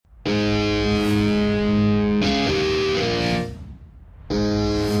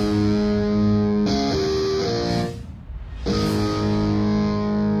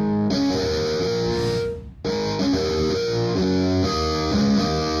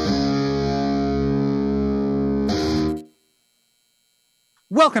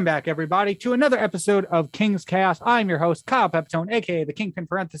Welcome back, everybody, to another episode of King's Chaos. I'm your host, Kyle Pepitone, aka the Kingpin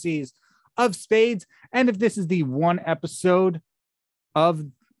parentheses of Spades. And if this is the one episode of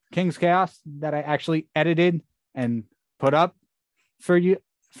King's Chaos that I actually edited and put up for you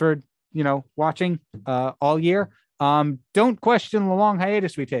watching all year, don't question the long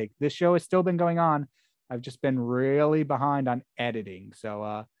hiatus we take. This show has still been going on. I've just been really behind on editing.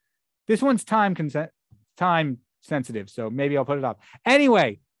 So this one's time sensitive, so maybe I'll put it up.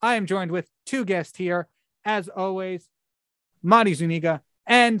 Anyway, I am joined with two guests here, as always, Madi Zuniga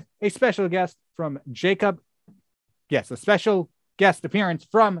and a special guest from Jacob. Yes, a special guest appearance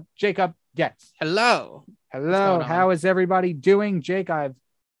from Jacob Getz. Hello. How is everybody doing? Jake, I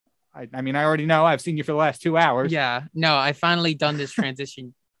already know. I've seen you for the last 2 hours. Yeah. No, I finally done this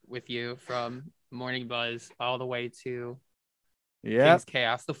transition with you from Morning Buzz all the way to King's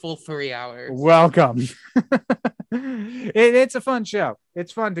Chaos, the full 3 hours. Welcome. It's a fun show.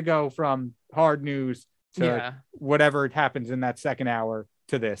 It's fun to go from hard news to whatever happens in that second hour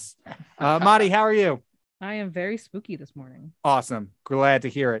to this. Madi, how are you? I am very spooky this morning. Awesome. Glad to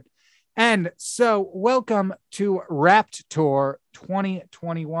hear it. And so welcome to Wrapped Tour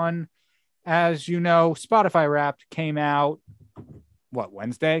 2021. As you know, Spotify Wrapped came out,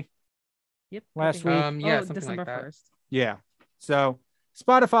 Wednesday? Yep. Last week? December 1st. Yeah. So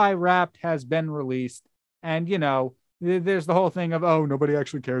Spotify Wrapped has been released. And, there's the whole thing of, nobody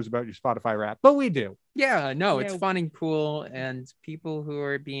actually cares about your Spotify Wrapped. But we do. Yeah, no, it's fun and cool. And people who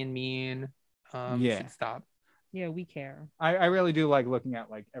are being mean should stop. Yeah, we care. I really do like looking at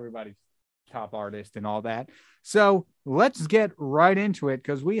everybody's top artist and all that. So let's get right into it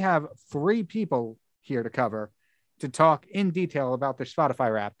because we have 3 people here to cover to talk in detail about the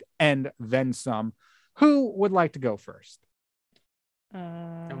Spotify Wrapped and then some. Who would like to go first?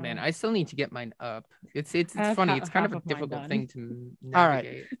 Oh man, I still need to get mine up. It's funny. It's kind of a difficult thing to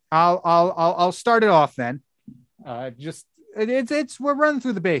navigate. All right, I'll start it off then. We're running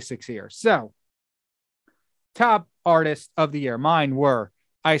through the basics here. So, top artists of the year, mine were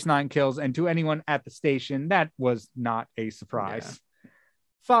Ice Nine Kills, and to anyone at the station, that was not a surprise. Yeah.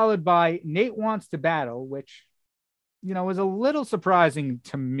 Followed by Nate Wants to Battle, which was a little surprising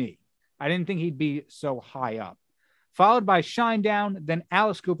to me. I didn't think he'd be so high up. Followed by Shinedown, then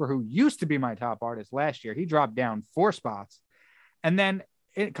Alice Cooper, who used to be my top artist last year. He dropped down 4 spots. And then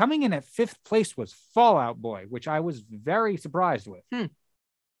coming in at 5th place was Fall Out Boy, which I was very surprised with.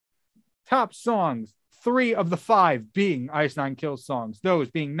 Top songs, 3 of the 5 being Ice Nine Kills songs. Those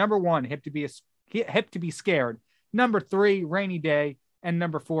being number 1, Hip to Be Scared. Number 3, Rainy Day. And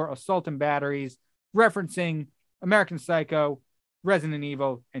number 4, Assault and Batteries, referencing American Psycho, Resident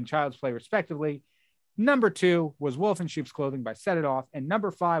Evil, and Child's Play, respectively. Number 2 was Wolf in Sheep's Clothing by Set It Off. And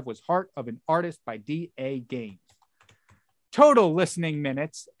number 5 was Heart of an Artist by D.A. Games. Total listening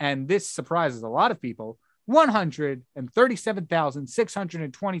minutes, and this surprises a lot of people,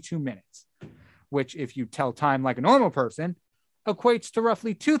 137,622 minutes, which, if you tell time like a normal person, equates to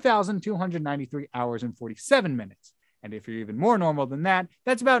roughly 2,293 hours and 47 minutes. And if you're even more normal than that,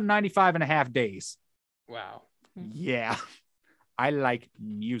 that's about 95 and a half days. Wow. Yeah. I like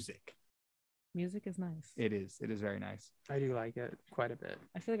music. Music is nice. It is very nice. I do like it quite a bit.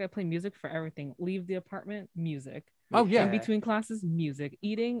 I feel like I play music for everything. Leave the apartment, music. Oh yeah. In between classes, music.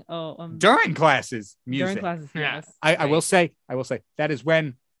 Eating. During classes, music. During classes, yes. I will say that is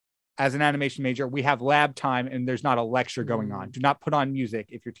when, as an animation major, we have lab time and there's not a lecture going on. Do not put on music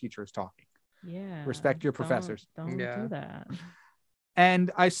if your teacher is talking. Yeah. Respect your professors. Don't do that.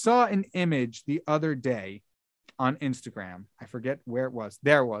 And I saw an image the other day on Instagram. I forget where it was.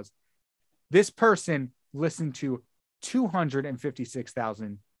 There it was. This person listened to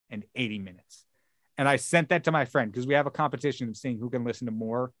 256,080 minutes. And I sent that to my friend because we have a competition of seeing who can listen to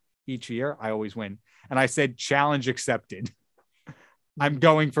more each year. I always win. And I said, challenge accepted. I'm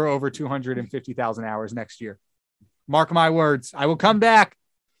going for over 250,000 hours next year. Mark my words. I will come back.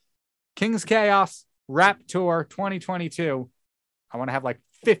 King's Chaos Wrapped Tour 2022. I want to have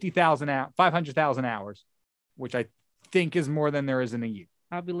 500,000 hours, which I think is more than there is in a year.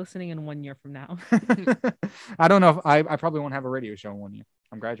 I'll be listening in 1 year from now. I don't know if I probably won't have a radio show in 1 year.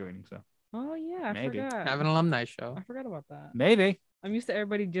 I'm graduating, so. Oh yeah, Maybe. I forgot. Have an alumni show. I forgot about that. Maybe. I'm used to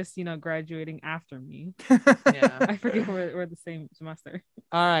everybody just graduating after me. Yeah. I forget we're the same semester.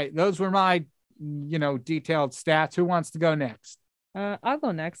 All right, those were my detailed stats. Who wants to go next? I'll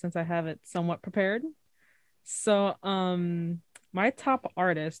go next since I have it somewhat prepared. So my top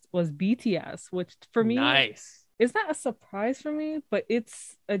artist was BTS, which for me it's not a surprise for me, but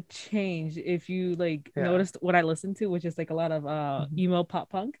it's a change if you noticed what I listened to, which is a lot of emo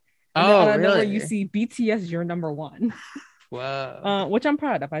pop punk. And oh, really? Really? You see BTS, you're number 1. Whoa. Which I'm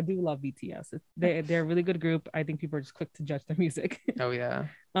proud of. I do love BTS. They're a really good group. I think people are just quick to judge their music. Oh yeah.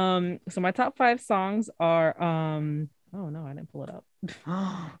 So my top 5 songs are oh no, I didn't pull it up.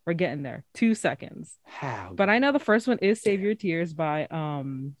 We're getting there. 2 seconds. How? But I know the first one is Save Your Tears by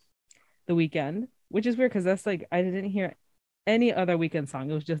The Weeknd, which is weird because that's like I didn't hear any other Weeknd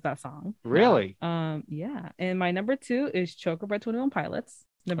song. It was just that song. Really? Yeah. And my number 2 is Choker by 21 Pilots.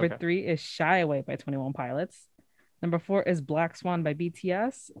 Number 3 is Shy Away by 21 Pilots. Number 4 is Black Swan by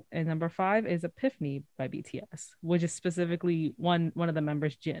BTS. And number 5 is Epiphany by BTS, which is specifically one of the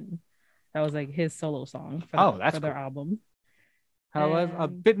members, Jin. That was like his solo song for their album. However, a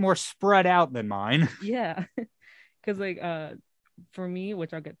bit more spread out than mine. Yeah. Because like for me,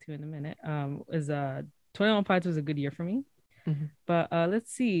 which I'll get to in a minute, is 21 Pilots was a good year for me. Mm-hmm. But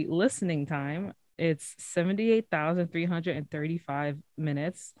let's see, listening time, it's 78,335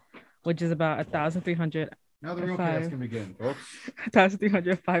 minutes, which is about 1,300. Now the real chaos can begin, folks.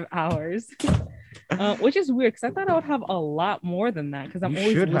 1,305 hours, which is weird because I thought I would have a lot more than that because I'm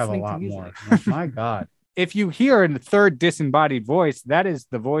always listening to music. More. Oh, my God. If you hear a third disembodied voice, that is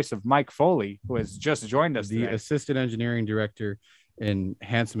the voice of Mike Foley, who has just joined us. The assistant engineering director and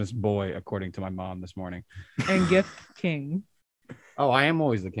handsomest boy, according to my mom this morning. And gift king. Oh, I am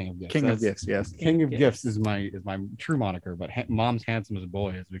always the king of gifts. King of gifts, yes. King of gifts is my true moniker, but mom's handsomest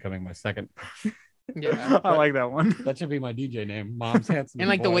boy is becoming my second. Yeah, I like that one. That should be my DJ name, mom's handsome. And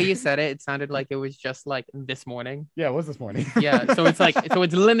like boy. the way you said it sounded like it was just like this morning. Yeah, it was this morning. Yeah, so it's like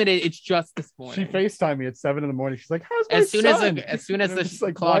it's limited. It's just this morning. She FaceTimed me at 7 a.m. She's like, "How's my as soon son?" as the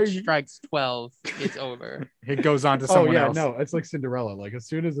like, clock strikes 12, it's over. It goes on to someone else. No, it's like Cinderella. Like as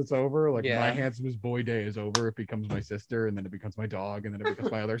soon as it's over, like my handsomest boy day is over, it becomes my sister, and then it becomes my dog, and then it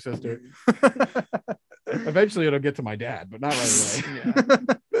becomes my other sister. Eventually, it'll get to my dad, but not right away. Yeah.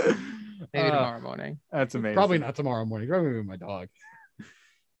 Maybe tomorrow morning. That's amazing. Probably not tomorrow morning. Probably with my dog.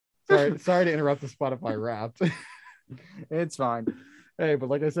 Sorry to interrupt the Spotify rap. It's fine. Hey, but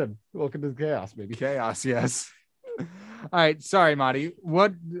like I said, welcome to the chaos, baby. Chaos, yes. All right. Sorry, Marty.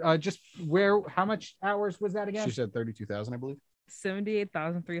 What how much hours was that again? She said 32,000, I believe.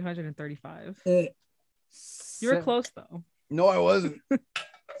 78,335. You were close though. No, I wasn't.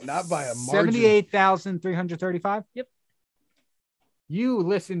 Not by a margin. 78,335? Yep. You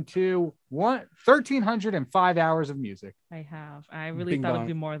listened to 1,305 hours of music. I have. I really thought it'd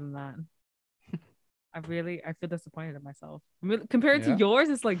be more than that. I feel disappointed in myself. Compared to yours,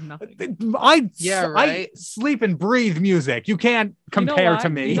 it's like nothing. I sleep and breathe music. You can't compare to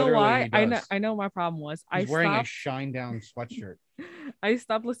me. You know why? I know my problem was He's wearing a shine down sweatshirt. I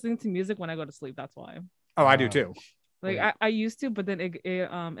stopped listening to music when I go to sleep. That's why. Oh, I do too. Like I used to, but then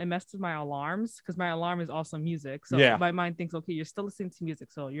it messed with my alarms because my alarm is also music. So my mind thinks, okay, you're still listening to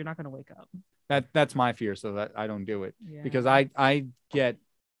music, so you're not gonna wake up. That's my fear, so that I don't do it because I get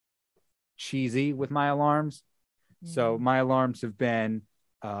cheesy with my alarms. Mm-hmm. So my alarms have been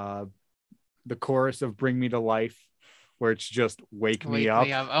the chorus of "Bring Me to Life," where it's just wake me up.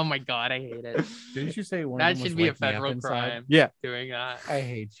 Oh my God, I hate it. Didn't you say one that should be a federal crime? Yeah, doing that. I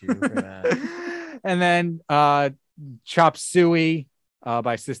hate you for that. And then Chop Suey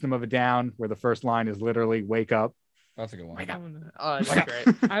by System of a Down, where the first line is literally "Wake up." That's a good one. Oh, that's great.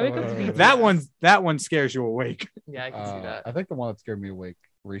 I wake up to BTS. That one scares you awake. Yeah, I can see that. I think the one that scared me awake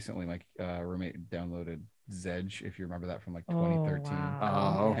recently, my roommate downloaded Zedge, if you remember that from like 2013.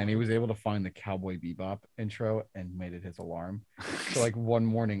 Wow. And he was able to find the Cowboy Bebop intro and made it his alarm. So like one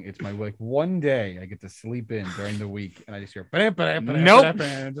morning, it's my like one day I get to sleep in during the week, and I just hear nope, and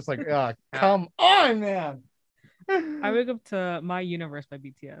I'm just like, come on, man. I wake up to My Universe by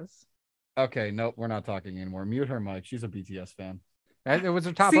BTS. Okay, nope, we're not talking anymore. Mute her mic. She's a BTS fan. It was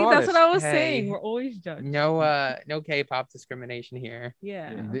a top See, artist. that's what I was saying. We're always judged. No K-pop discrimination here.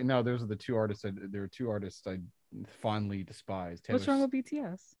 Yeah. No, those are the two artists. There were two artists I fondly despised. What's wrong with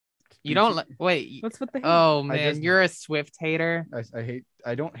BTS? You don't wait. What's with the hate? Oh man, you're a Swift hater.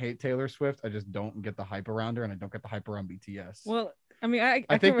 I don't hate Taylor Swift. I just don't get the hype around her, and I don't get the hype around BTS. Well, I mean, I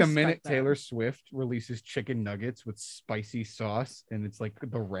think the minute that. Taylor Swift releases chicken nuggets with spicy sauce and it's like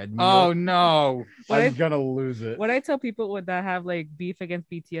the red meal, oh no, I'm gonna lose it. When I tell people that have like beef against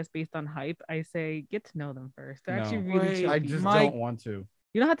BTS based on hype, I say get to know them first. They're actually really chill. I just don't want to.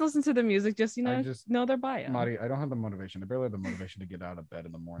 You don't have to listen to the music, just know their bio. Marty, I don't have the motivation. I barely have the motivation to get out of bed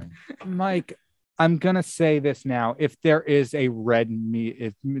in the morning. Mike, I'm gonna say this now. If there is a red meat,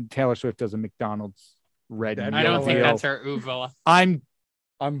 if Taylor Swift does a McDonald's red meal, I don't think that's her Uva. I'm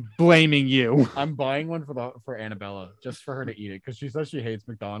blaming you. I'm buying one for Annabella just for her to eat it because she says she hates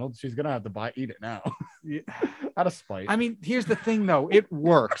McDonald's. She's gonna have to eat it now. Out of spite. I mean, here's the thing though, it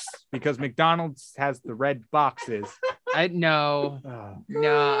works because McDonald's has the red boxes I no,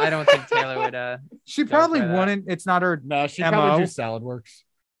 I don't think Taylor would. She probably wouldn't. It's not her. No, she MO. probably do Salad Works.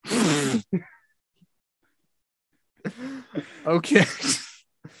 Okay.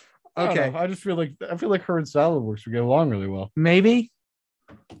 Okay. I just feel like her and Salad Works would get along really well. Maybe.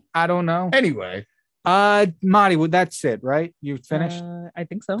 I don't know. Anyway. Marty, that's it, right? You finished? I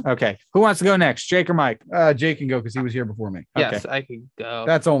think so. Okay. Who wants to go next? Jake or Mike? Jake can go because he was here before me. Yes, Okay. I could go.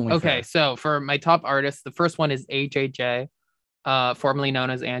 That's only okay. fair. So for my top artists, the first one is AJJ, formerly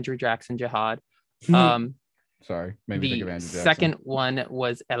known as Andrew Jackson Jihad. Sorry, made me think of Andrew Jackson. Second one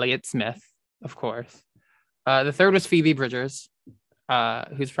was Elliott Smith, of course. The third was Phoebe Bridgers,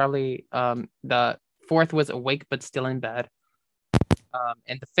 who's probably the fourth was Awake but Still in Bed.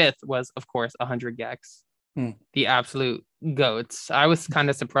 And the fifth was, of course, 100 Gex, the absolute goats. I was kind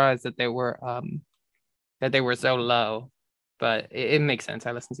of surprised that they were so low, but it makes sense.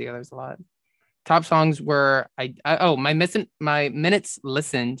 I listen to the others a lot. Top songs were my minutes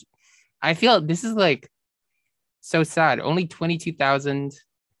listened. I feel this is like so sad. Only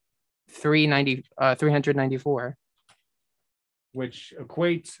 22,394. Which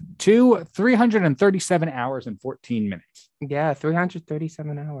equates to 337 hours and 14 minutes. Yeah,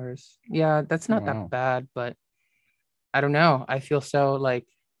 337 hours. Yeah, that's not that bad, but I don't know. I feel so like.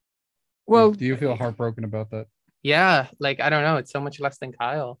 Well, do you feel heartbroken about that? Yeah, like I don't know. It's so much less than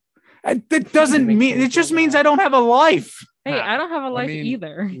Kyle. That doesn't mean it just means I don't have a life. Hey, I don't have a life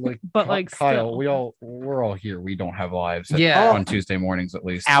either. But Kyle, still. we're all here. We don't have lives. On Tuesday mornings at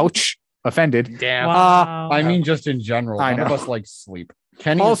least. Ouch. Offended. Damn. Wow. I mean, just in general, none of us like sleep.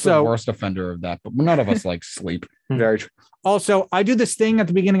 Kenny is the worst offender of that, but none of us like sleep. Very true. Also, I do this thing at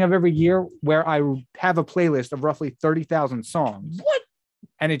the beginning of every year where I have a playlist of roughly 30,000 songs. What?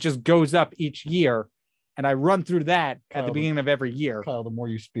 And it just goes up each year. And I run through that at the beginning of every year. Kyle, the more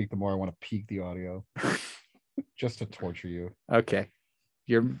you speak, the more I want to peak the audio. Just to torture you. Okay.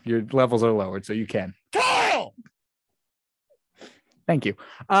 Your levels are lowered, so you can. Kyle! Thank you.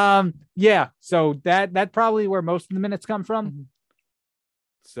 Yeah, so that probably where most of the minutes come from.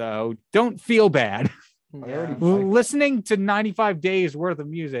 So don't feel bad. Yeah. Listening to 95 days worth of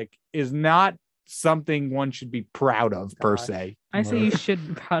music is not something one should be proud of per se. I say you should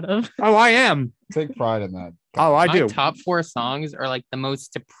be proud of. Oh, I am. Take pride in that. Oh, I do. My top 4 songs are like the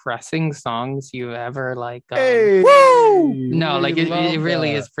most depressing songs you ever like. Hey, woo! No, like it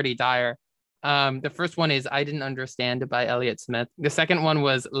really is pretty dire. The first one is I Didn't Understand by Elliott Smith. The second one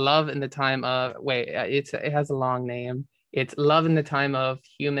was Love in the Time of it has a long name. It's Love in the Time of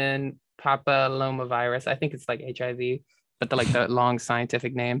Human Papillomavirus. I think it's like HIV, but the long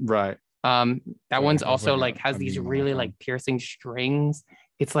scientific name. Right. That one's also like has these really like piercing strings.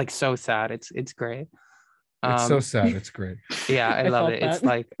 It's like so sad. It's great. It's so sad. It's great. Yeah, I love it. It's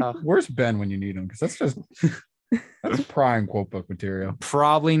like where's Ben when you need him? Because that's just that's prime quote book material.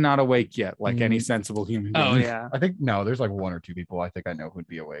 Probably not awake yet, like any sensible human being. Oh yeah. I think there's like 1 or 2 people I think I know who'd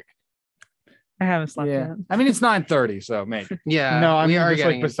be awake. I haven't slept yet. I mean, it's 9:30, so maybe. Yeah. No, I mean, just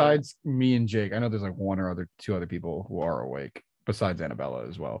like besides me and Jake, I know there's like 1 or 2 other people who are awake besides Annabella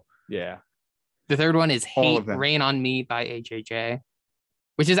as well. Yeah. The third one is Hate Rain on Me by AJJ,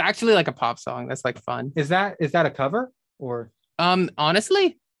 which is actually like a pop song. That's like fun. Is that a cover or?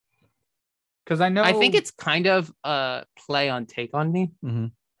 Honestly, because I think it's kind of a play on Take on Me. Mm-hmm.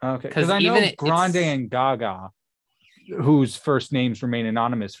 Okay. Because I know Grande and Gaga, whose first names remain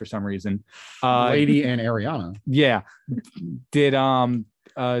anonymous for some reason. Lady and Ariana. Yeah. Did a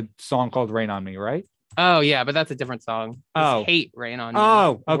song called Rain on Me, right? Oh yeah, but that's a different song. It's Hate Rain on Me.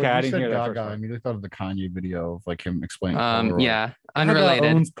 Oh, okay. Well, I didn't hear that. Gaga, I immediately thought of the Kanye video of like him explaining. Yeah, unrelated.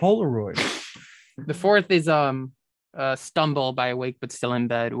 Gaga owns Polaroid. The fourth is Stumble by Awake But Still in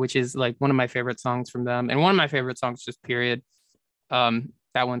Bed, which is like one of my favorite songs from them, and one of my favorite songs just period.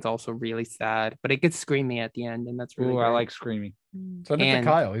 That one's also really sad, but it gets screamy at the end, and that's really. I like screamy. Send it to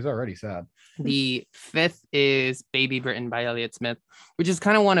Kyle. He's already sad. The fifth is Baby Britain by Elliott Smith, which is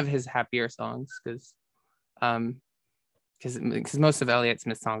kind of one of his happier songs because most of Elliott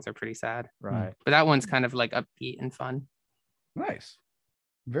Smith's songs are pretty sad. Right. But that one's kind of like upbeat and fun. Nice.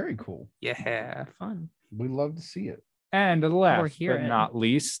 Very cool. Yeah. Fun. We love to see it. And last but not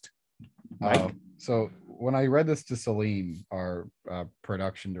least, so when I read this to Celine, our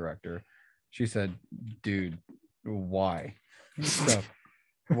production director, she said, dude, why? So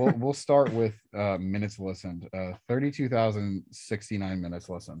we'll start with minutes listened. 32,069 minutes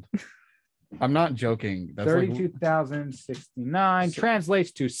listened. I'm not joking. That's 32,069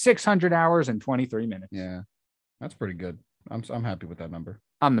 translates to 600 hours and 23 minutes. Yeah, that's pretty good. I'm happy with that number.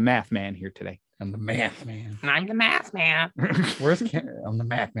 I'm the math man here today. I'm the math man. I'm the math man. Where's I'm the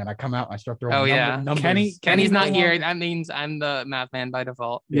math man. I come out. I start throwing. Oh, yeah. numbers. Kenny's not no here. longer- That means I'm the math man by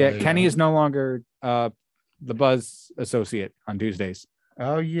default. Yeah, Kenny is no longer the Buzz associate on Tuesdays.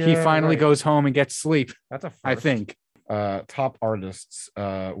 Oh yeah. He finally right. goes home and gets sleep. That's a first. I think. Top artists: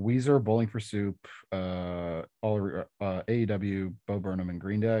 Weezer, Bowling for Soup, AEW, Bo Burnham, and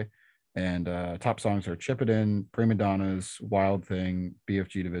Green Day. And top songs are Chip It In, Prima Donnas, Wild Thing,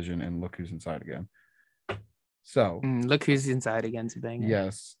 BFG Division, and Look Who's Inside Again. So Look Who's Inside Again's a banger.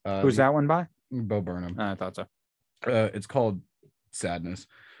 yes, Who's that one by? Bo Burnham. I thought so. It's called Sadness.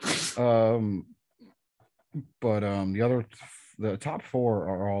 The top four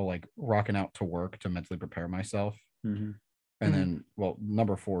are all like rocking out to work to mentally prepare myself. Mhm. And then, well,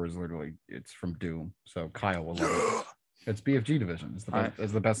 number 4 is literally it's from Doom. So Kyle will love it. It's BFG Division.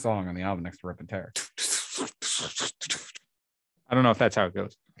 It's the best song on the album next to Rip and Tear. I don't know if that's how it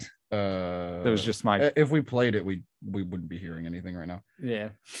goes. That was just my. If we played it, we wouldn't be hearing anything right now. Yeah.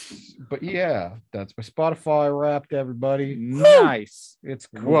 But yeah, that's my Spotify Wrapped. Everybody, Nice. it's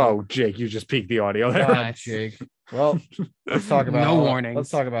cool. Whoa, Jake, you just peaked the audio there. God, Nice. Jake. Well, let's talk about No warnings. Let's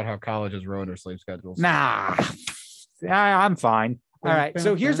talk about how college has ruined our sleep schedules. Nah, I'm fine. All right.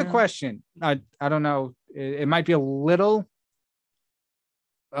 So here's a question. I don't know. It might be a little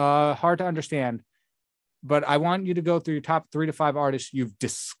hard to understand, but I want you to go through your top 3 to 5 artists you've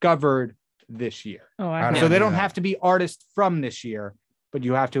discovered this year. Oh, How I do So I they do don't that? have to be artists from this year, but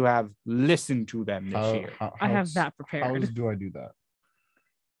you have to have listened to them this year. I have that prepared. How do I do that?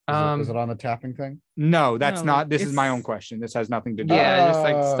 Is it on the tapping thing? No, that's No, not. This is my it's- own question. This has nothing to do. Yeah, just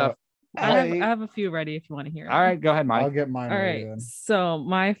like stuff. I have a few ready if you want to hear. All right, go ahead, I'll Mike. get mine. All ready right. then. So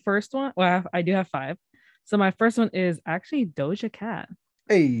my first one, well, I do have 5. So my first one is actually Doja Cat.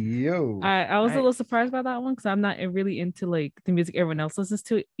 Hey yo. I was a Nice. little surprised by that one because I'm not really into like the music everyone else listens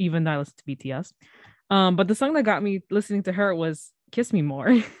to, even though I listen to BTS. But the song that got me listening to her was "Kiss Me More."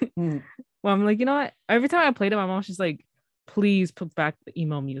 Mm. Well, I'm like, you know what? Every time I played it, my mom's just like, "Please put back the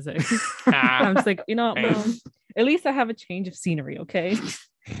emo music." I'm just like, you know what, Mom? At least I have a change of scenery, okay?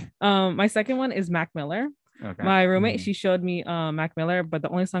 My second one is Mac Miller. Okay. My roommate, Mhm. she showed me Mac Miller, but the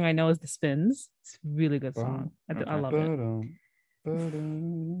only song I know is The Spins. It's a really good song. I Okay. love it.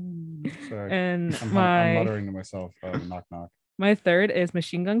 Sorry. And I'm my muttering to myself. Knock knock. my third is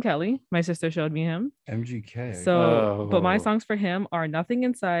Machine Gun Kelly. My sister showed me him. MGK. So, but my Oh. songs for him are Nothing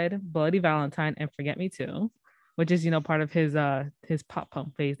Inside, Bloody Valentine, and Forget Me Too, which is part of his pop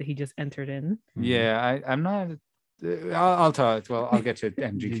punk phase that he just entered in. Yeah, I'm not. I'll talk. Well, I'll get to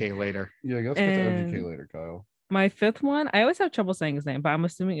MGK later. Yeah, let's get to MGK And- later, Kyle. My fifth one, I always have trouble saying his name, but I'm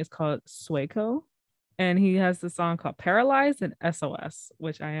assuming it's called Swayco. And he has the song called Paralyzed and SOS,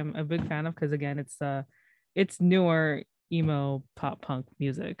 which I am a big fan of because again, it's newer emo pop punk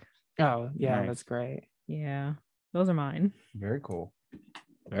music. Oh, yeah, Nice. that's great. Yeah, those are mine. Very cool.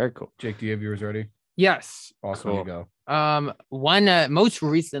 Very cool. Jake, do you have yours ready? Yes. Awesome. Cool. You go. One most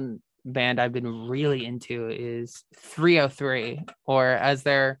recent band I've been really into is 303, or as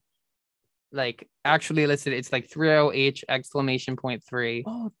they're like actually listed, it's like 30H exclamation point 3.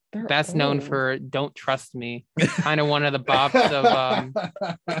 Oh, they're Best known old. for Don't Trust Me. Kind of one of the bops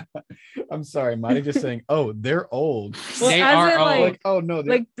of I'm sorry, Mighty just saying, oh, they're old. Well, they as are in, old. like- Oh no,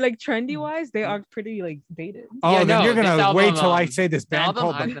 they're like trendy wise, they are pretty like dated. Oh, Yeah, then no, you're this gonna album, wait till I um, say this the band album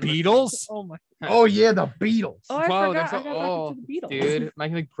called the I've been Beatles. Oh my! oh yeah, the Beatles. Oh, I Whoa, forgot. that's I got oh, back into the Beatles. dude,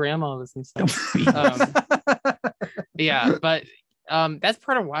 my grandma listens to yeah, but that's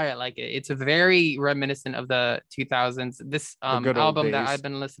part of why I like it. It's very reminiscent of the 2000s. This good old album that days. I've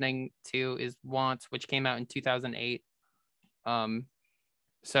been listening to is Want, which came out in 2008.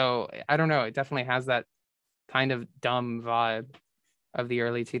 So I don't know, it definitely has that kind of dumb vibe of the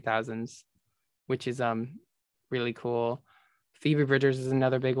early 2000s, which is really cool. Phoebe Bridgers is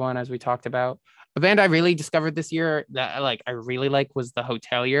another big one, as we talked about. A band I really discovered this year that I really like was The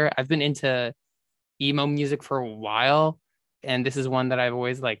Hotelier. I've been into emo music for a while, and this is one that I've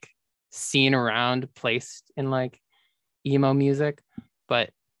always like seen around placed in like emo music,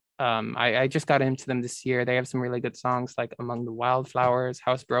 but I just got into them this year. They have some really good songs like Among the Wildflowers,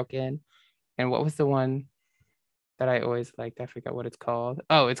 Housebroken, and what was the one that I always liked? I forgot what it's called.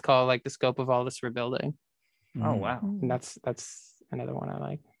 Oh, it's called like The Scope of All This Rebuilding, Oh wow. and that's another one I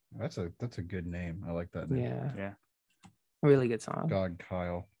like. That's a good name. I like that name. Yeah, Yeah. really good song. God,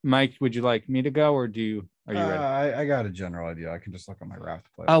 Kyle. Mike, would you like me to go, or are you ready? I got a general idea. I can just look at my Wrapped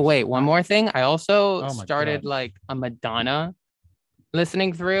playlist. Oh wait, one more thing. I also Oh my started God. like a Madonna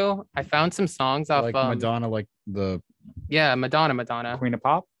listening through. I found some songs off like Madonna, like the Madonna. Queen of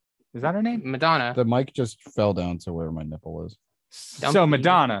Pop, is that her name? Madonna. mic just fell down to where my nipple is. So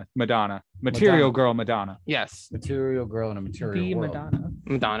Madonna, Material Girl Madonna. Yes. Material Girl in a Material World.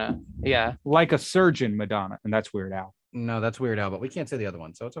 Madonna. Yeah. Like a Surgeon Madonna. And that's Weird Al. No, that's Weird Al, but we can't say the other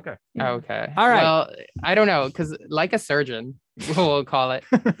one, so it's okay. Okay. All right. Well, I don't know, because Like a Surgeon, we'll call it,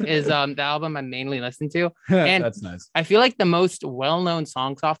 is the album I mainly listen to. And that's nice. I feel like the most well-known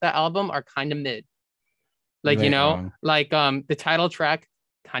songs off that album are kind of mid. Like, like the title track,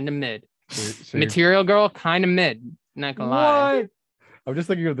 kind of mid. So Material Girl, kind of mid. Not gonna lie. I'm just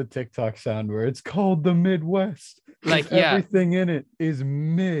thinking of the TikTok sound where it's called the Midwest. Like, everything in it is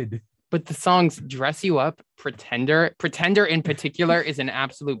mid. But the songs Dress You Up, Pretender in particular is an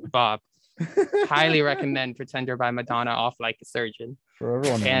absolute bop. Highly recommend Pretender by Madonna off Like a Surgeon. For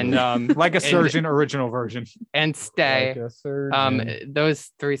everyone. And Like a Surgeon original version. And Stay. Like a Surgeon. Those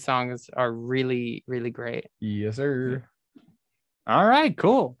 3 songs are really, really great. Yes, sir. All right,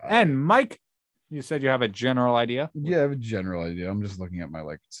 cool. And Mike, you said you have a general idea. Yeah, I have a general idea. I'm just looking at my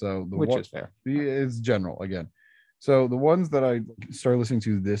which is fair. It's general again. So the ones that I started listening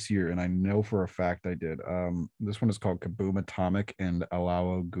to this year, and I know for a fact I did. This one is called Kaboom Atomic and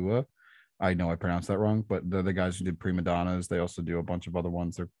Alao Gua. I know I pronounced that wrong, but they're the guys who did Prima Donnas. They also do a bunch of other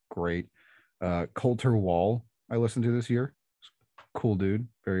ones. They're great. Colter Wall, I listened to this year. Cool dude,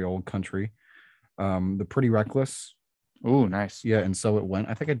 very old country. The Pretty Reckless. Oh, nice. Yeah, and So It Went.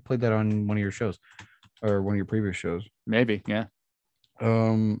 I think I played that on one of your shows or one of your previous shows. Maybe, yeah.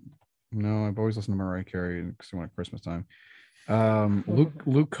 No, I've always listened to Mariah Carey at Christmas time.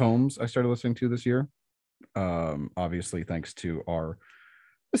 Luke Combs, I started listening to this year. Obviously, thanks to our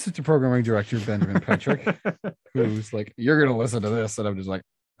assistant programming director, Benjamin Petrick, who's like, you're going to listen to this. And I'm just like,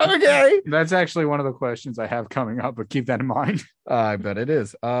 okay. That's actually one of the questions I have coming up, but keep that in mind. I bet it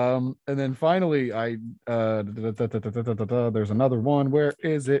is. And then finally, there's another one. Where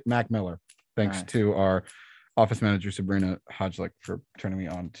is it? Mac Miller. Thanks to our office manager, Sabrina Hodgelick, for turning me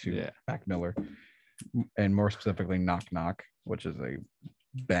on to Mac Miller. And more specifically, Knock Knock, which is a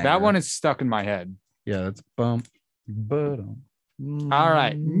banger. That one is stuck in my head. Yeah, that's bump. All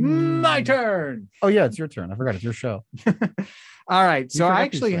right, my turn. Oh yeah, it's your turn. I forgot it's your show. All right, so I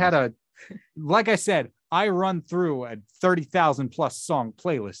actually had like I said, I run through a 30,000 plus song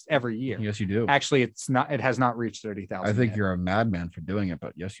playlist every year. Yes, you do. Actually, it has not reached 30,000. I think you're a madman for doing it,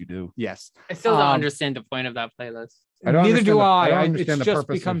 but yes, you do. Yes. I still don't understand the point of that playlist. Neither do I. I don't understand it's the just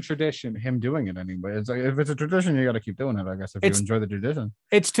purpose become of tradition. Him doing it anyway. It's like, if it's a tradition, you got to keep doing it. I guess if you enjoy the tradition,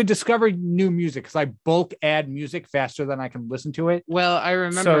 it's to discover new music because I bulk add music faster than I can listen to it. Well, I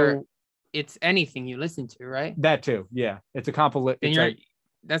remember it's anything you listen to, right? That too. Yeah, it's a compilation.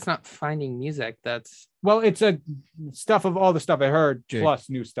 That's not finding music. It's a stuff of all the stuff I heard plus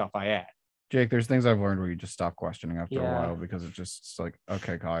new stuff I add. Jake, there's things I've learned where you just stop questioning after a while because it's like,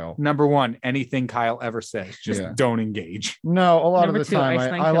 okay, Kyle. Number one, anything Kyle ever says, just don't engage. No, a lot of the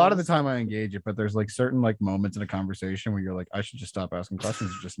time I engage it, but there's like certain like moments in a conversation where you're like, I should just stop asking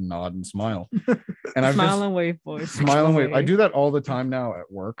questions, just nod and smile. And I'm smile and wave, boys. Smile and wave. I do that all the time now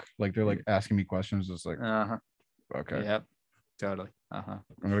at work. Like they're like asking me questions, just like, okay, yep, totally. I'm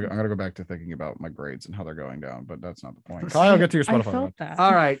gonna go back to thinking about my grades and how they're going down, but that's not the point. Kyle, get to your Spotify.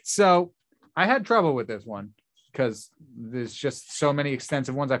 All right, so I had trouble with this one because there's just so many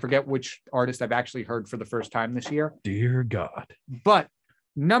extensive ones. I forget which artist I've actually heard for the first time this year. Dear God. But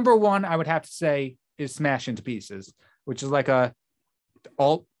number one, I would have to say is Smash Into Pieces, which is like I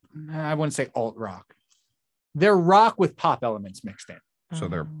wouldn't say alt rock. They're rock with pop elements mixed in. So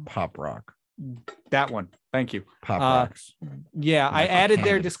they're pop rock. That one. Thank you. Pop rocks. Yeah, I added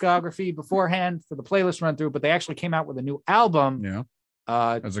their discography beforehand for the playlist run through, but they actually came out with a new album. Yeah.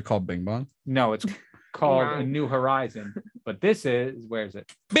 Is it called Bing Bong? No, it's called A New Horizon. But this is, where is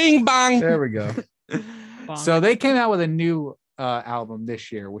it? Bing Bong. There we go. So they came out with a new album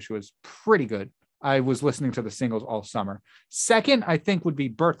this year, which was pretty good. I was listening to the singles all summer. Second, I think would be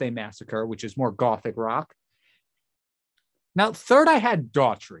Birthday Massacre, which is more gothic rock. Now, third, I had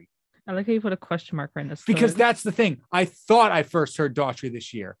Daughtry. I like how you put a question mark right in this. Because that's the thing. I thought I first heard Daughtry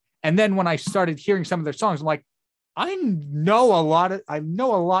this year. And then when I started hearing some of their songs, I'm like, I know a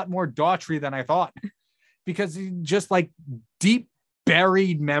lot more Daughtry than I thought, because just like deep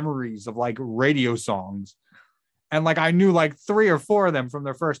buried memories of like radio songs. And like, I knew like 3 or 4 of them from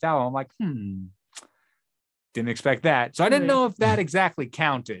their first album. I'm like, didn't expect that. So I didn't know if that exactly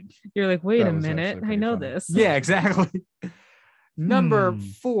counted. You're like, wait a minute. I know this. Yeah, exactly. Number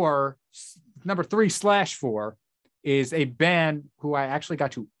 3/4 is a band who I actually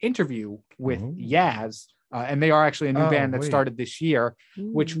got to interview with Yaz. And they are actually a new band that started this year,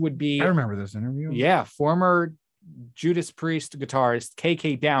 which would be... I remember this interview. Yeah, former Judas Priest guitarist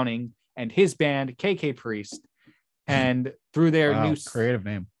KK Downing and his band KK Priest. and through their Wow, new creative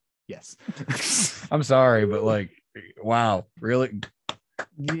name. yes. I'm sorry, but like, wow, really?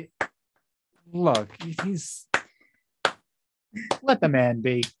 Yeah. Look, he's let the man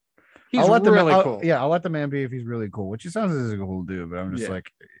be. He's I'll let really cool. Yeah, I'll let the man be if he's really cool, which he sounds as a cool dude. But I'm just Yeah. like,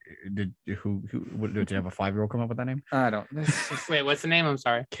 did you have a 5-year-old come up with that name? I don't. Wait, what's the name? I'm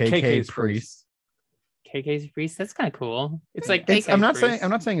sorry. KK's Priest. KK's Priest. That's kind of cool. It's like I'm not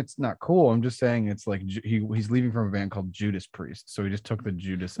Priest. saying it's not cool. I'm just saying it's like he's leaving from a band called Judas Priest, so he just took the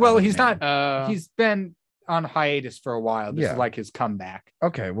Judas. Well, out of he's the name. not. He's been on hiatus for a while. This Yeah. is like his comeback.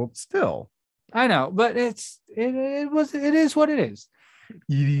 Okay, well, still, I know, but it is what it is.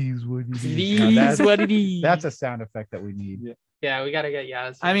 it is what it is. It Now is what it is. That's a sound effect that we need. Yeah, we gotta get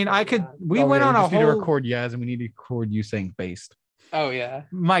Yaz. I mean, I could. We Oh, went yeah, on a just need to whole. record Yaz, and we need to record you saying based. Oh yeah.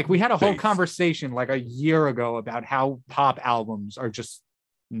 Mike, we had a whole Based. conversation like a year ago about how pop albums are just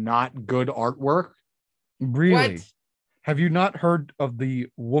not good artwork. Really? What? Have you not heard of the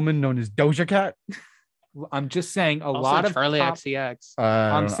woman known as Doja Cat? I'm just saying Also, lot of Charlie pop, XCX.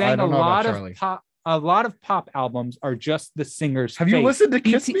 I'm I saying a don't know about lot Charlie. of pop. A lot of pop albums are just the singer's Have you face. listened to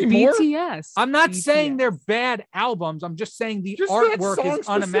Kiss Me More? BTS. I'm not BTS. saying they're bad albums. I'm just saying the Just that artwork song is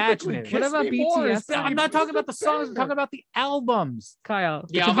specifically, unimaginative. Kiss What about Me More is BTS? the- I'm not talking about the songs. I'm talking about the albums. Kyle.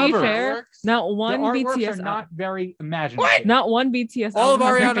 The to album be cover fair, artworks? not one the artworks BTS are not very imaginative. What? not one BTS. All of album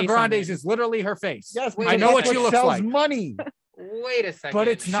has their Ariana face on Grande's it. is literally her face. Yes, Wait, I know what she she looks sells like, money. Wait a second. but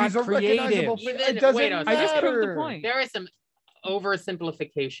it's not She's a creative. recognizable. Even- It doesn't wait a matter. I just proved the point. There is some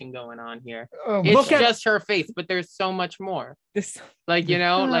oversimplification going on here. Oh, It's Look at- just her face, but there's so much more. This, Like, you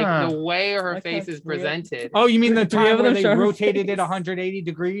know, like Huh. the way her Like face how is three of- presented. Oh, you mean the Three time of where them they show her rotated it face. 180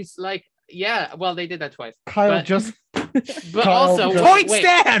 degrees? Like, yeah, well, they did that twice. Kyle, But- just But Kyle, also, just- Point wait,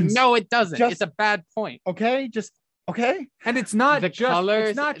 stands! No, it doesn't. Just- It's a bad point. okay, just okay. And it's not The just colors,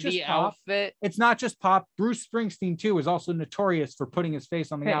 it's not just the pop. outfit. It's not just pop. Bruce Springsteen too is also notorious for putting his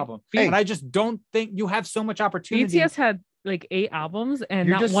face on the Hey, album. hey. And I just don't think you have so much opportunity. BTS had like 8 albums, and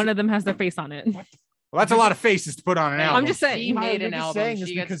You're not just- one of them has their face on it. Well, that's a lot of faces to put on an Hey, album. I'm just saying. She Kyle, made you're an just album. saying this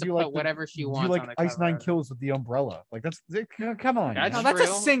She gets because to you put like the- whatever she You wants like on the Ice Nine cover. Kills with the umbrella. Like that's come on. That's No, man. that's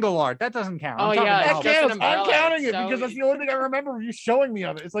a true. single art. That doesn't count. Oh, I'm talking yeah, about it's That albums. just an counts. I'm umbrella, counting it so because that's the only thing I remember of you showing me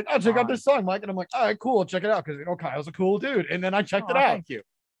of it. It's like, oh, check out this song, Mike, and I'm like, all right, cool, check it out because Kyle's a cool dude, and then I checked it Aw, out, Thank you.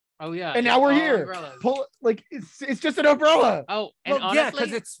 Oh yeah. and it's now we're all here. umbrellas. Pull like it's just an umbrella. Oh, and Well, yeah, honestly,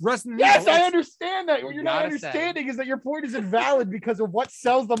 because it's Resident Yes, Evil. I It's- understand that. What you're not Gotta say. understanding is that your point is invalid because of what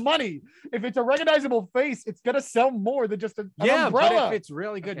sells the money. If it's a recognizable face, it's gonna sell more than just an Yeah, umbrella. but if it's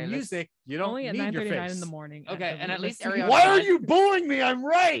really good Okay, let's- music, you don't Only at need your 9:39 face. in the morning. Okay, and at least Ariana. Ariana- Why are you bullying me? I'm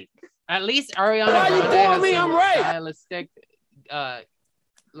right. at least Ariana Why are you Grande calling has me? some I'm right. stylistic,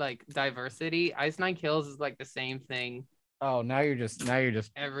 like diversity. Ice Nine Kills is like the same thing Oh, now you're just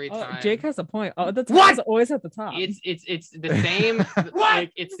every Oh, time. Jake has a point. Oh, the top What? is always at the top. It's the same.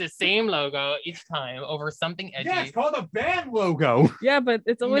 Like it's the same logo each time over something edgy. Yeah, it's called a band logo. Yeah, but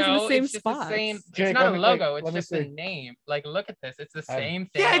it's always No, the same it's just the spot. same. Jake, it's not let a me- logo. wait, It's let me just the see. name. Like, look at this. It's the I- same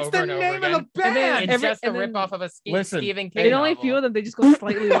thing. Yeah, it's over the and over name again. of the And then band. It's every- just a and then- rip off of a Listen, Stephen King And only a novel. few of them they just go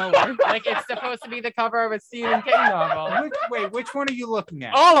slightly lower. Like it's supposed to be the cover of a Stephen King novel. Which one are you looking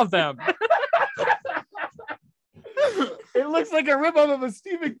at? All of them. It looks like a ripoff of a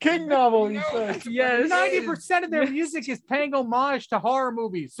Stephen King novel. You said. Yes. 90% of their music is paying homage to horror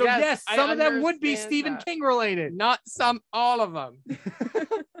movies. So Yes, yes, I some of them would be understand Stephen that. King related. Not some, all of them.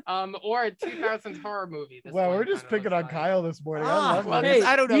 Or a 2000s horror movie. This Wow, one we're just kinda picking looks on like. Kyle this morning. Ah, I love Well, it. Hey, this,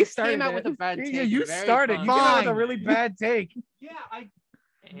 I don't know. you He started came out with a it. bad take. Yeah, you Very started. You fun. came out with a Fine. really bad take. Yeah, I'm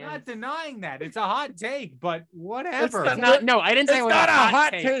And- not denying that. It's a hot take, but whatever. It's not, no, I didn't say It's it was not a a hot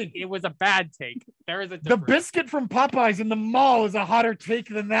hot take. take. It was a bad take. There is a The difference. biscuit from Popeyes in the mall is a hotter take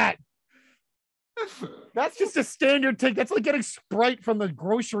than that. That's just a standard take. That's like getting Sprite from the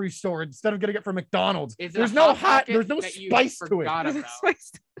grocery store instead of getting it from McDonald's. It's a There's no hot. pocket There's no that you spice to it. forgot about.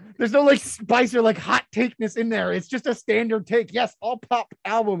 There's no like spice or like hot takeness in there. It's just a standard take. Yes, all pop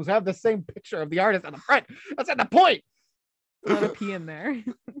albums have the same picture of the artist on the front. That's not the point. Not a P in there.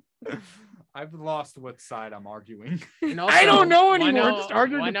 I've lost what side I'm arguing. And I don't know wanna anymore. Just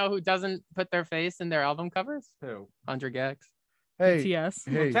arguing. Wanna know who doesn't put their face in their album covers? Who? 100 Gex. Hey, BTS.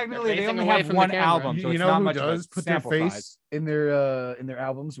 Well, hey, technically, they facing only away have from the one camera. album, so you it's know not who much of a does put their sample face size. in their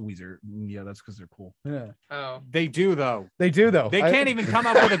albums? Weezer. Yeah, that's because they're cool. Yeah, Oh. They do though. they do though. They can't even come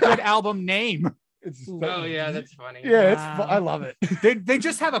up with a good album name. It's Oh yeah, that's funny. yeah, it's. Wow. I love it. They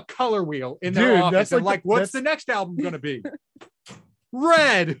just have a color wheel in their Dude, office that's and like what's the- the next album gonna be?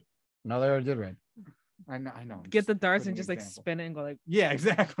 Red. No, they already did right. I know. I'm Get just the darts putting and just an like example. spin it and go like. Yeah,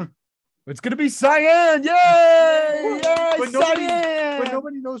 exactly. It's gonna be Cyan! Yay! Yay! But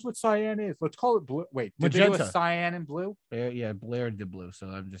nobody knows what cyan is. Let's call it blue. Wait, did they do a Magenta. cyan and blue? Yeah, Blair did blue, so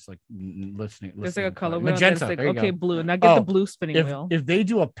I'm just like listening. There's like a color wheel. Magenta. It's like, there you okay, go. blue. Now get the Oh, blue spinning wheel. If they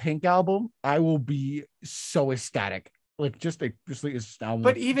do a pink album, I will be so ecstatic. Like just an album.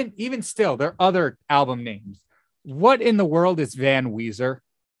 But even still, there are other album names. What in the world is Van Weezer?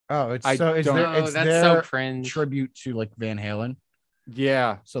 oh, it's I so it's don't- their, Oh, it's that's their so cringe. tribute to like Van Halen.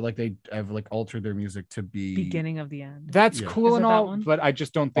 Yeah, So like they have like altered their music to be Beginning of the end. that's Yeah. cool Is and it that all, one? but I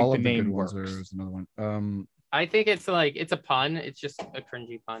just don't think all the of the name good ones. works. There's another one. I think it's like it's a pun. It's just a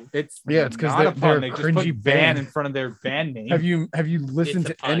cringy pun. It's Yeah, it's 'cause not they're- a pun. they're They just cringy put Van band. in front of their band name. Have you listened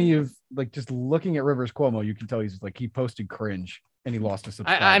It's a to any pun. of like just looking at Rivers Cuomo? You can tell he's like he posted cringe and he lost a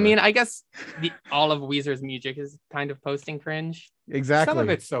subscriber. I mean, I guess all of Weezer's music is kind of posting cringe. exactly. Some of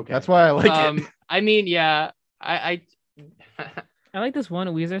it's okay. That's why I like it. I mean, yeah, I I like this one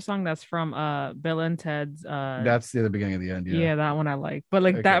Weezer song that's from Bill and Ted's That's the beginning of the end. yeah. Yeah. That one I like. But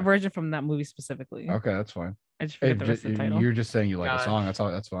like Okay. that version from that movie specifically. Okay, that's fine. I just Hey, forget the rest of the title. you're just saying you like a God. song. That's all.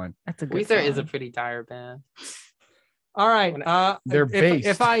 That's fine. That's a good Weezer is a song. pretty dire band. all right. They're based.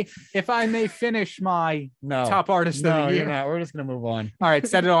 If I may finish my No. top artist No, of the you're year. not. We're just gonna move on. All right,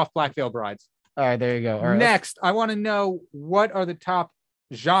 set it off, Black Veil Brides. All right, there you go. All right. Next, I want to know what are the top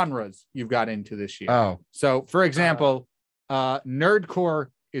genres you've got into this year. Oh, So, for example, nerdcore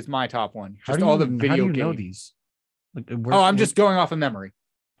is my top one. how Just do all the you- video how do you games. know these? Like, Oh, I'm just going off of memory.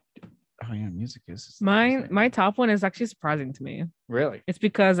 Oh yeah, music is My top one is actually surprising to me. Really? It's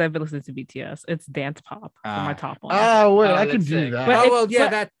because I've been listening to BTS. It's dance pop for my Ah. top one. Oh wait, Oh, I can that's do sick. that. But oh it- well, yeah, but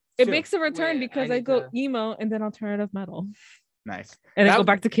that it too. makes a return Wait, because I I need go to- emo and then alternative metal. nice. And then That- go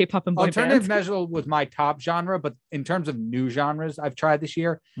back to K-pop and boy Alternative bands. metal was my top genre, but in terms of new genres I've tried this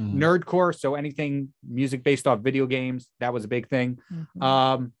year, Mhm. nerdcore, so anything music based off video games, that was a big thing.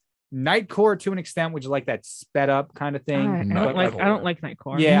 Mhm. Nightcore to an extent, which is like that sped up kind of thing. I but, don't like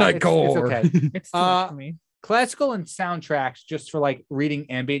Nightcore. Yeah, it's Nightcore. okay. It's too much for me. Classical and soundtracks just for like reading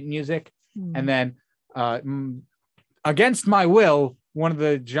ambient music. And then against my will, one of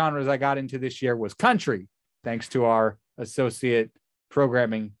the genres I got into this year was country, thanks to our associate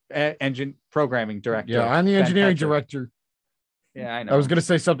programming director. Yeah, I'm the Ben engineering Petcher. director. Yeah, I know. I was gonna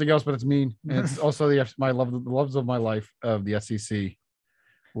say something else, but it's mean. And it's also the loves of my life of the FCC.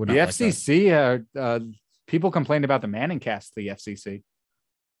 Would the not like that. FCC. People complained about the Manning cast. The FCC,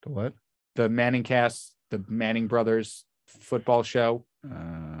 The what? the Manning cast, the Manning brothers football show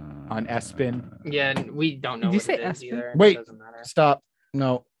on ESPN. Yeah, and we don't know. Did you what say it is Espen? either. Wait. It doesn't matter. Stop.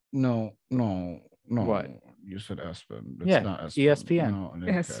 No. What? You said Espen. It's Yeah, not Espen. ESPN. No,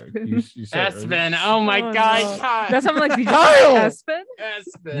 okay. Espen. You said Espen. Oh my Oh, God. no. God. That's something like Kyle! Aspen.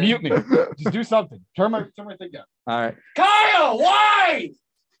 Espen. Mute me. Just do something. Turn my thing down. All right. Kyle, why?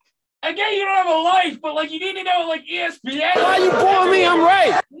 I get you don't have a life, but like you need to know like ESPN. Why you pulling me? I'm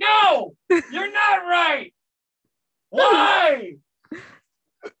right. No, you're not right. Why?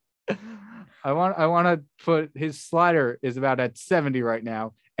 I want to put his slider is about at 70 right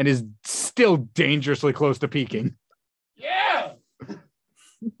now and is still dangerously close to peaking. Yeah.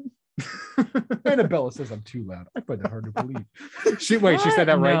 Annabella says I'm too loud. I find that hard to believe. She said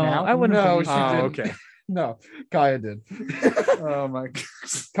that right No, now. I wouldn't. No, believe she that. Oh, didn't. okay. No, Kaya did. Oh my.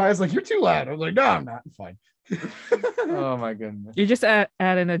 Kaya's like, you're too loud. I was like, no, I'm not. I'm fine. Oh my goodness. You just add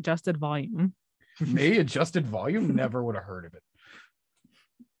an adjusted volume. Me adjusted volume, never would have heard of it.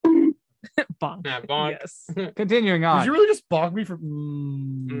 Bonk. Yeah, bonk. Yes. Continuing Did on. you really just bog me for?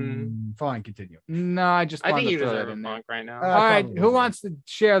 Fine, continue. No, I just I wanted think you to throw deserve that a in there. bonk right now. All right, probably who will. wants to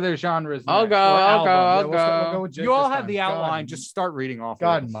share their genres? I'll next? go, Or I'll go, album? I'll go. with Jake You all this have time. the God. outline. Just start reading off.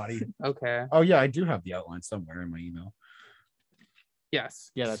 God, of it. Marty. Okay. Oh yeah, I do have the outline somewhere in my email.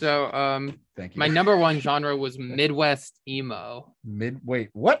 Yes. Yeah, that's- So Thank you. my number one genre was Midwest emo. Wait,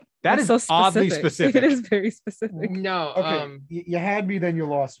 what? That That's is so oddly It specific. is very specific. No, Okay, you had me, then you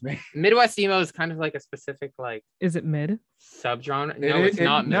lost me. Midwest emo is kind of like a specific like Is it mid? subgenre. No, it's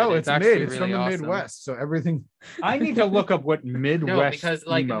not mid. No, it's actually mid. It's from really the awesome. Midwest, so everything. I need to look up what Midwest. No, because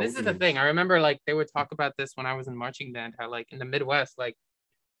like emo this is the thing. I remember like they would talk about this when I was in marching band. How like in the Midwest, like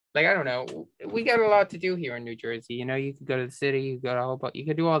I don't know, we got a lot to do here in New Jersey. You know, you could go to the city, you could go to Hobart, you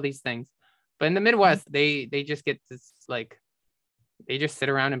could do all these things. But in the Midwest, they just get this like they just sit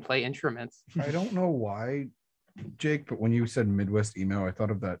around and play instruments. I don't know why, Jake, but when you said Midwest emo, I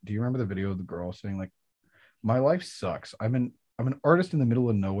thought of that. Do you remember the video of the girl saying like, "My life sucks. I'm an artist in the middle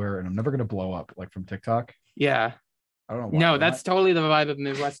of nowhere, and I'm never gonna blow up," like from TikTok. Yeah. I don't know. Why. No, that's totally the vibe of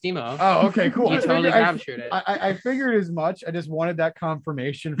Midwest emo. Oh, okay, cool. You totally I, captured it. I figured as much. I just wanted that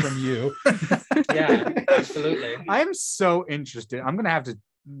confirmation from you. Yeah, absolutely. I'm so interested. I'm gonna have to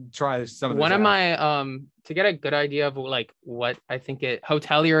try some of One this of out. my to get a good idea of like what I think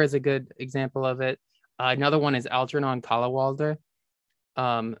Hotelier is a good example of it. Another one is Algernon Collewalder.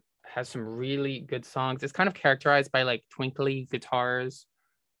 Has some really good songs. It's kind of characterized by like twinkly guitars.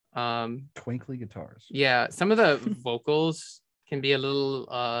 Twinkly guitars. Yeah, some of the vocals can be a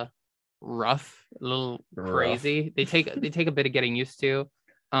little rough, a little crazy. They take a bit of getting used to.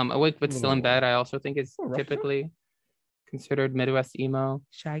 Awake but Still in Bed, I also think is typically considered Midwest emo.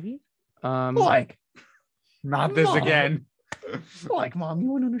 Shaggy. Like, not this again. Like, Mom, you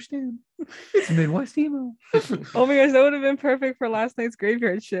wouldn't understand. It's Midwest emo. Oh my gosh, that would have been perfect for last night's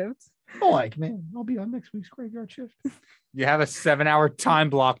graveyard shift. Like, man, I'll be on next week's graveyard shift. You have a 7-hour time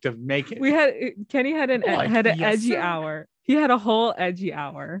block to make it. We had Kenny had an Yes, edgy sir. hour. He had a whole edgy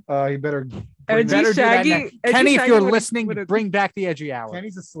hour. You better. Edgy better do that Shaggy. next. Edgy Kenny, if Shaggy you're would've- listening, would've- bring back the edgy hour.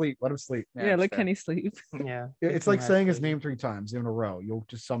 Kenny's asleep. Let him sleep. Yeah, let that's fair. Kenny sleep. Yeah, It's like saying his name 3 times in a row. You'll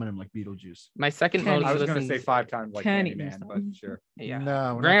just summon him like Beetlejuice. my second Kenny. most I was going to listened. say 5 times like Kenny. Candyman, but sure. Yeah.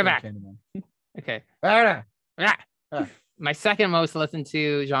 No, we're Bring it not back. doing Okay. Candyman. Yeah. My second most listened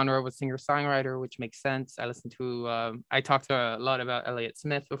to genre was singer-songwriter, which makes sense. I listened to I talked to a lot about Elliott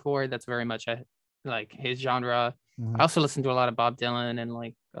Smith before. That's very much like his genre. Mhm. I also listened to a lot of Bob Dylan and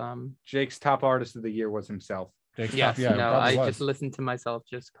like Jake's top artist of the year was himself. Jake's yes, top- yeah, it no, probably I was. just listen to myself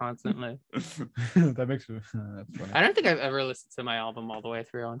just constantly. That makes me. That's funny. I don't think I've ever listened to my album all the way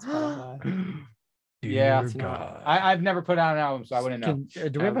through on Spotify. Yeah. Dear God. I've never put out an album, so I wouldn't know.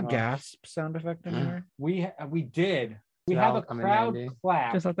 Do we have a Oh, wow. gasp sound effect in here? We did. We That'll have a come in crowd handy.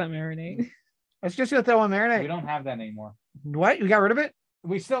 clap. Just let that marinate. Let's just get that one We marinate. don't have that anymore. What? You got rid of it?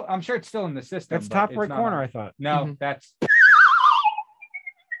 We still. I'm sure it's still in the system. That's but top it's right not corner, on- I thought. No, Mhm. that's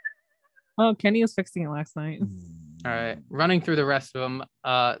Oh, Kenny was fixing it last night. All right, running through the rest of them.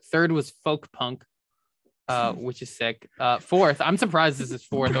 Third was folk punk, which is sick. Fourth, I'm surprised this is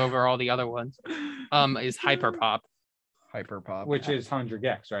fourth over all the other ones. Is hyperpop. Hyper pop. which is 100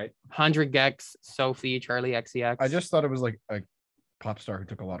 Gex, right? 100 Gex, Sophie, Charlie XCX. I just thought it was like a pop star who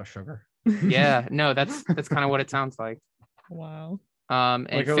took a lot of sugar. yeah, no, that's kind of what it sounds like. Wow. And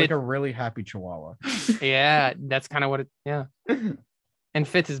Like Fit, a really happy chihuahua. yeah, that's kind of what it. Yeah, and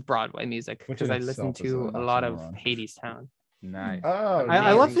Fit is Broadway music Which because in I listen itself is to an a lot of oxymoron. Hadestown. Nice. Oh,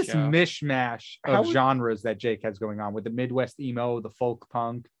 I love amazing this show. mishmash How of would- genres that Jake has going on with the Midwest emo, the folk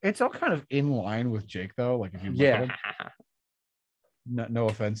punk. it's all kind of in line with Jake though. Like if you look Yeah. at him. No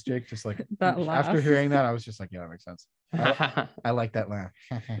offense, Jake. Just like That laugh. after hearing that, I was just like, yeah, that makes sense. I like that laugh.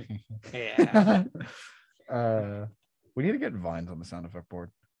 yeah, We need to get vines on the sound effect board.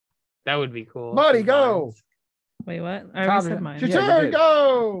 that would be cool. Buddy, go. Wait, what? I Tom, already said mine. Your Yeah, you turn, did.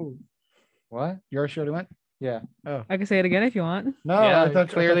 go. What? Your show went? Yeah. I can say it again if you want. No, Yeah, I thought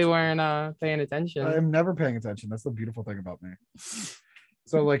clearly weren't paying attention. I'm never paying attention. That's the beautiful thing about me.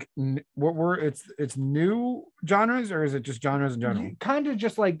 So like what were it's new genres or is it just genres in general? Kind of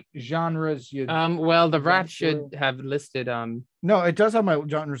just like genres. You Well, the rap Went should through. have listed No, it does have my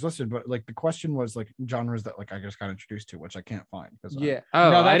genres listed, but like the question was like genres that like I just got introduced to, which I can't find because yeah.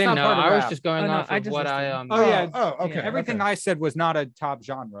 Oh, No, I that's didn't not know. part of I was rap. just going Oh, no, off I of just what I listened. Oh, yeah. okay. Yeah, Everything okay. I said was not a top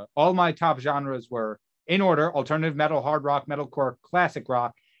genre. All my top genres were in order: alternative metal, hard rock, metalcore, classic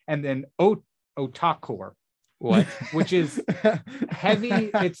rock, and then otacore, what? which is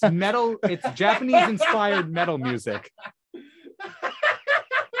heavy. It's metal. It's Japanese inspired metal music.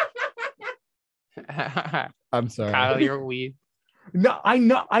 I'm sorry. Kyle, you're weed. No, I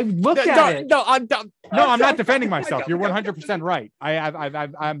know. I looked at it. No, I'm done. No, I'm not defending myself. You're 100% right.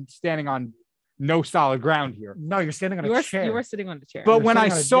 I'm standing on no solid ground here. No, you're standing on You a were chair. you were sitting on the chair. But You're when I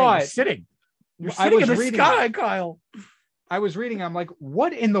sitting on a- saw yeah, you're it- sitting. You're I sitting was in the reading sky, it. Kyle. I was reading. I'm like,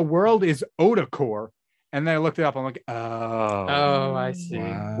 what in the world is otacore? And then I looked it up. I'm like, oh. Oh, I see.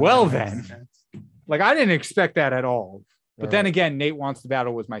 Wow. Well then. Like I didn't expect that at all. But then again, Nate Wants to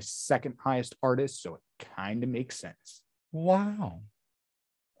Battle was my second highest artist, so it kind of makes sense. Wow.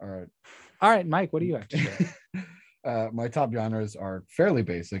 All right. All right, Mike, what do you have to say? My top genres are fairly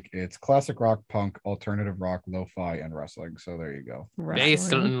basic. It's classic rock, punk, alternative rock, lo-fi, and wrestling. So there you go.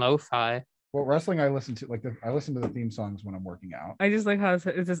 Based Wrestling. in lo-fi. Well, wrestling I listen to I listen to the theme songs when I'm working out. I just like how it's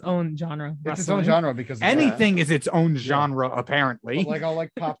its own genre. It's its own wrestling. genre because it's Anything is its own genre, apparently. But, like I'll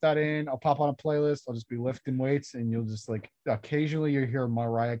like pop that in. I'll pop on a playlist. I'll just be lifting weights, and you'll just like occasionally you hear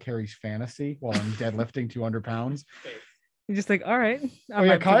Mariah Carey's "Fantasy" while I'm deadlifting 200 pounds. You're just like, all right. Oh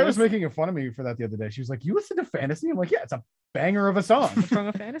yeah, Kai was making fun of me for that the other day. She was like, "You listen to Fantasy?" I'm like, "Yeah, it's a banger of a song. What's wrong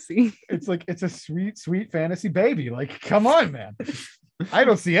with fantasy? It's like it's a sweet, sweet fantasy baby. Like, come on, man. I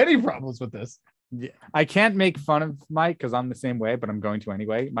don't see any problems with this." Yeah. I can't make fun of Mike because I'm the same way, but I'm going to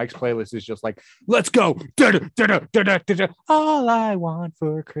anyway. Mike's playlist is just like, let's go. All I want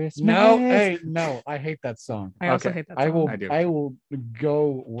for Christmas. No, I hate that song. I also hate that song. I will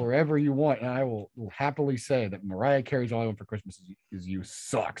go wherever you want, and I will happily say that Mariah Carey's All I Want for Christmas is You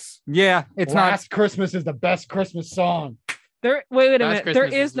sucks. Yeah, it's Last Christmas is the best Christmas song. Wait a minute. Christmas There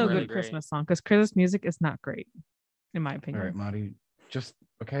is is no really good great. Christmas song because Christmas music is not great, in my All opinion. right, Marty, just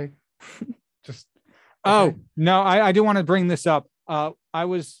okay. Just Oh, no, I do want to bring this up. I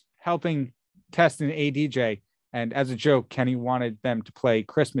was helping test an ADJ, and as a joke, Kenny wanted them to play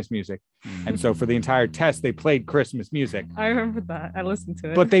Christmas music. And so for the entire test, they played Christmas music. I remember that. I listened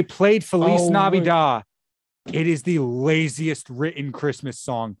to it. But they played Feliz Oh, Navidad. It is the laziest written Christmas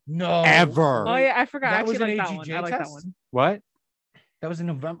song no ever. oh yeah, I forgot. I That actually was an like that one. AGJ I like that test? one. What? That was in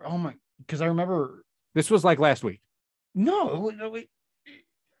November. Oh my, because I remember. This was like last week. No,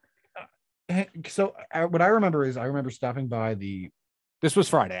 so what I remember is stopping by This was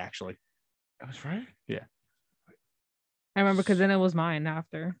Friday, actually. That was Friday. I remember because then it was mine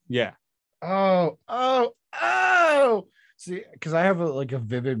after. Yeah. Oh! See, because I have a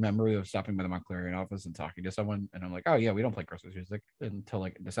vivid memory of stopping by the Montclair office and talking to someone, and I'm like, "Oh yeah, we don't play Christmas music until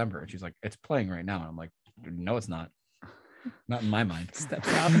like December." And she's like, "It's playing right now." And I'm like, "No, it's not. Not in my mind.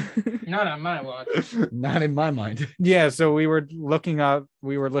 Steps out. Not on my watch. Not in my mind." Yeah. So we were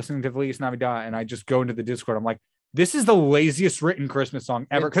listening to Feliz Navidad, and I just go into the Discord. I'm like, this is the laziest written Christmas song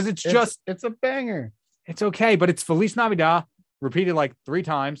ever because it's a banger. it's okay, but it's Feliz Navidad repeated like 3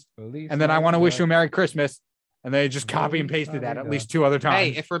 times. Feliz And then I want to wish you a Navidad. Merry Christmas. And they just copy and Feliz pasted that at Navidad. least 2 other times.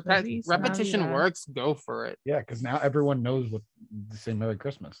 Hey, if Feliz repetition Navidad. works, go for it. Yeah, because now everyone knows what to say Merry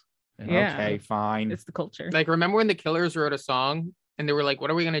Christmas. You know? Yeah. Okay, fine. It's the culture. Like, remember when the Killers wrote a song and they were like,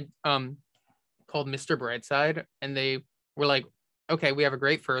 "What are we gonna called Mr. Brightside?" And they were like, "Okay, we have a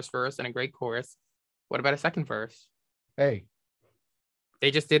great first verse and a great chorus. What about a second verse?" Hey,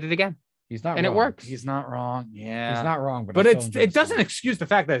 They just did it again, he's not and wrong. it works. He's not wrong. Yeah. He's not wrong, But I still enjoy it the doesn't song. excuse the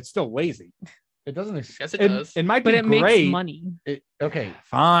fact that it's still lazy. It doesn't. Yes, it It, does. it might But be it great. makes money. Okay,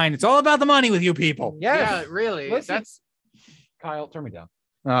 Fine. It's all about the money with you people. Yeah, really. Listen. That's Kyle, turn me down.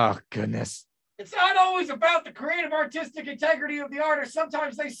 Oh, goodness. It's not always about the creative artistic integrity of the artist.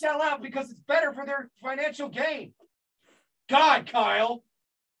 Sometimes they sell out because it's better for their financial gain. God, Kyle.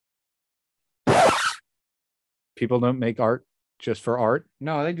 People don't make art just for art.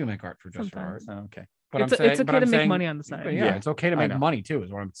 No, they do make art for just for art. Sometimes. Oh, okay. But It's okay to make money on the side. But yeah, it's okay to I make know. money too,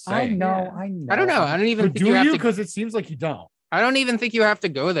 is what I'm I saying. know. Yeah. I know. I don't know. I don't even But think do you have you? to. Because it seems like you don't. I don't even think you have to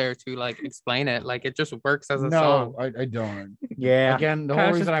go there to like explain it. Like, it just works as a song. No, I don't. Yeah. Again, the Kyle's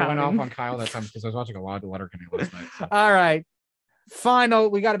whole just reason I went off pouting. on Kyle that time is because I was watching a lot of Letterkenny last night. so. All right. Final.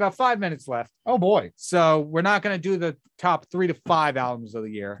 We got about 5 minutes left. Oh boy, So we're not going to do the top 3 to 5 albums of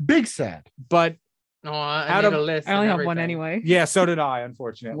the year. big sad. But No, I Out need of- a list. I only and have one everything. anyway. yeah, so did I,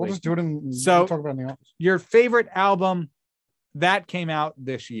 unfortunately. We'll just do it in. So- we'll talk about it in the office. Your favorite album that came out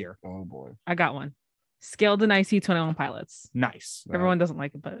this year. Oh boy, I got one. Scaled and Icy 21 Pilots. Nice. Everyone doesn't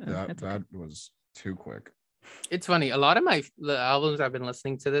like it, but that it's okay. was too quick. It's funny. A lot of the albums I've been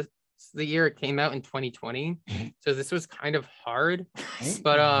listening to the year it came out in 2020, so this was kind of hard.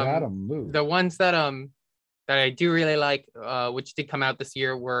 But that a move. The ones that I do really like, which did come out this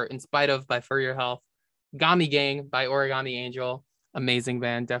year, were "In Spite of" by For Your Health, "Gami Gang" by Origami Angel, amazing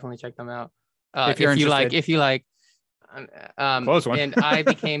band. Definitely check them out. If you're interested. if you like, Close one. And "I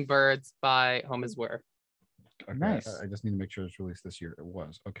Became Birds" by Home Is Where. Okay, Nice. I just need to make sure it's released this year. It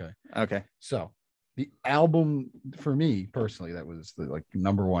was okay. Okay. So the album for me personally that was the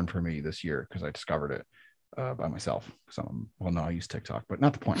number one for me this year because I discovered it by myself. I use TikTok, but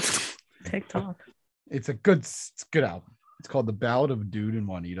not the point. TikTok. It's a good album. It's called The Ballad of Dude and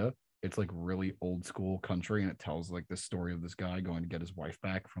Juanita. It's like really old school country, and it tells like the story of this guy going to get his wife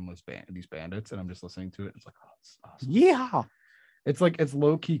back from these bandits. And I'm just listening to it. It's like, oh, it's awesome. Yeah. It's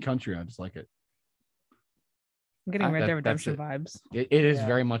low key country. I just like it. I'm getting Red Dead that's Redemption it. vibes. It is Yeah.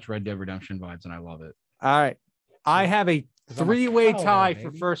 very much Red Dead Redemption vibes, and I love it. All right. I have a 'Cause I'm a 3-way cowboy, tie for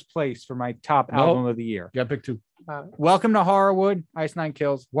baby. first place for my top Nope. album of the year. Yeah, pick 2. Welcome to Horrorwood, Ice Nine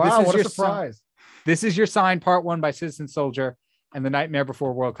Kills. Wow, This is what your a surprise! This is your sign, part 1 by Citizen Soldier, and The Nightmare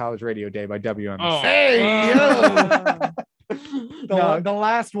Before World College Radio Day by WMS. Oh, Hey, Oh. the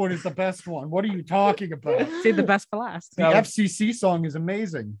last one is the best one. What are you talking about? See the best for last. The FCC song is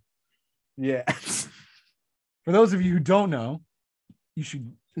amazing. Yeah. For those of you who don't know, you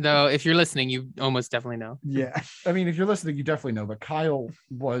should. Though, if you're listening, you almost definitely know. Yeah. I mean, if you're listening, you definitely know. But Kyle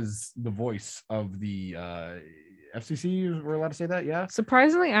was the voice of the FCC. We're allowed to say that, yeah.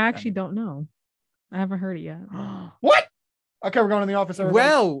 Surprisingly, I actually don't know. I haven't heard it yet. What? Okay, we're going to the office. Everybody.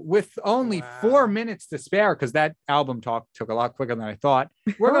 Well, with only 4 minutes to spare, because that album talk took a lot quicker than I thought,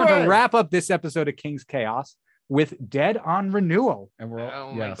 we're going to wrap up this episode of King's Chaos with Dead on Renewal. And we're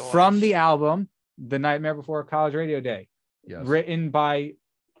all, from the album The Nightmare Before College Radio Day. Yes. Written by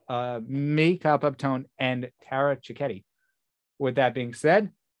me, Kyle Peptone, and Tara Cicchetti. With that being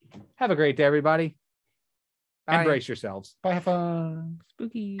said, have a great day, everybody. Bye. Embrace yourselves. Bye, have fun.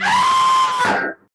 Spooky.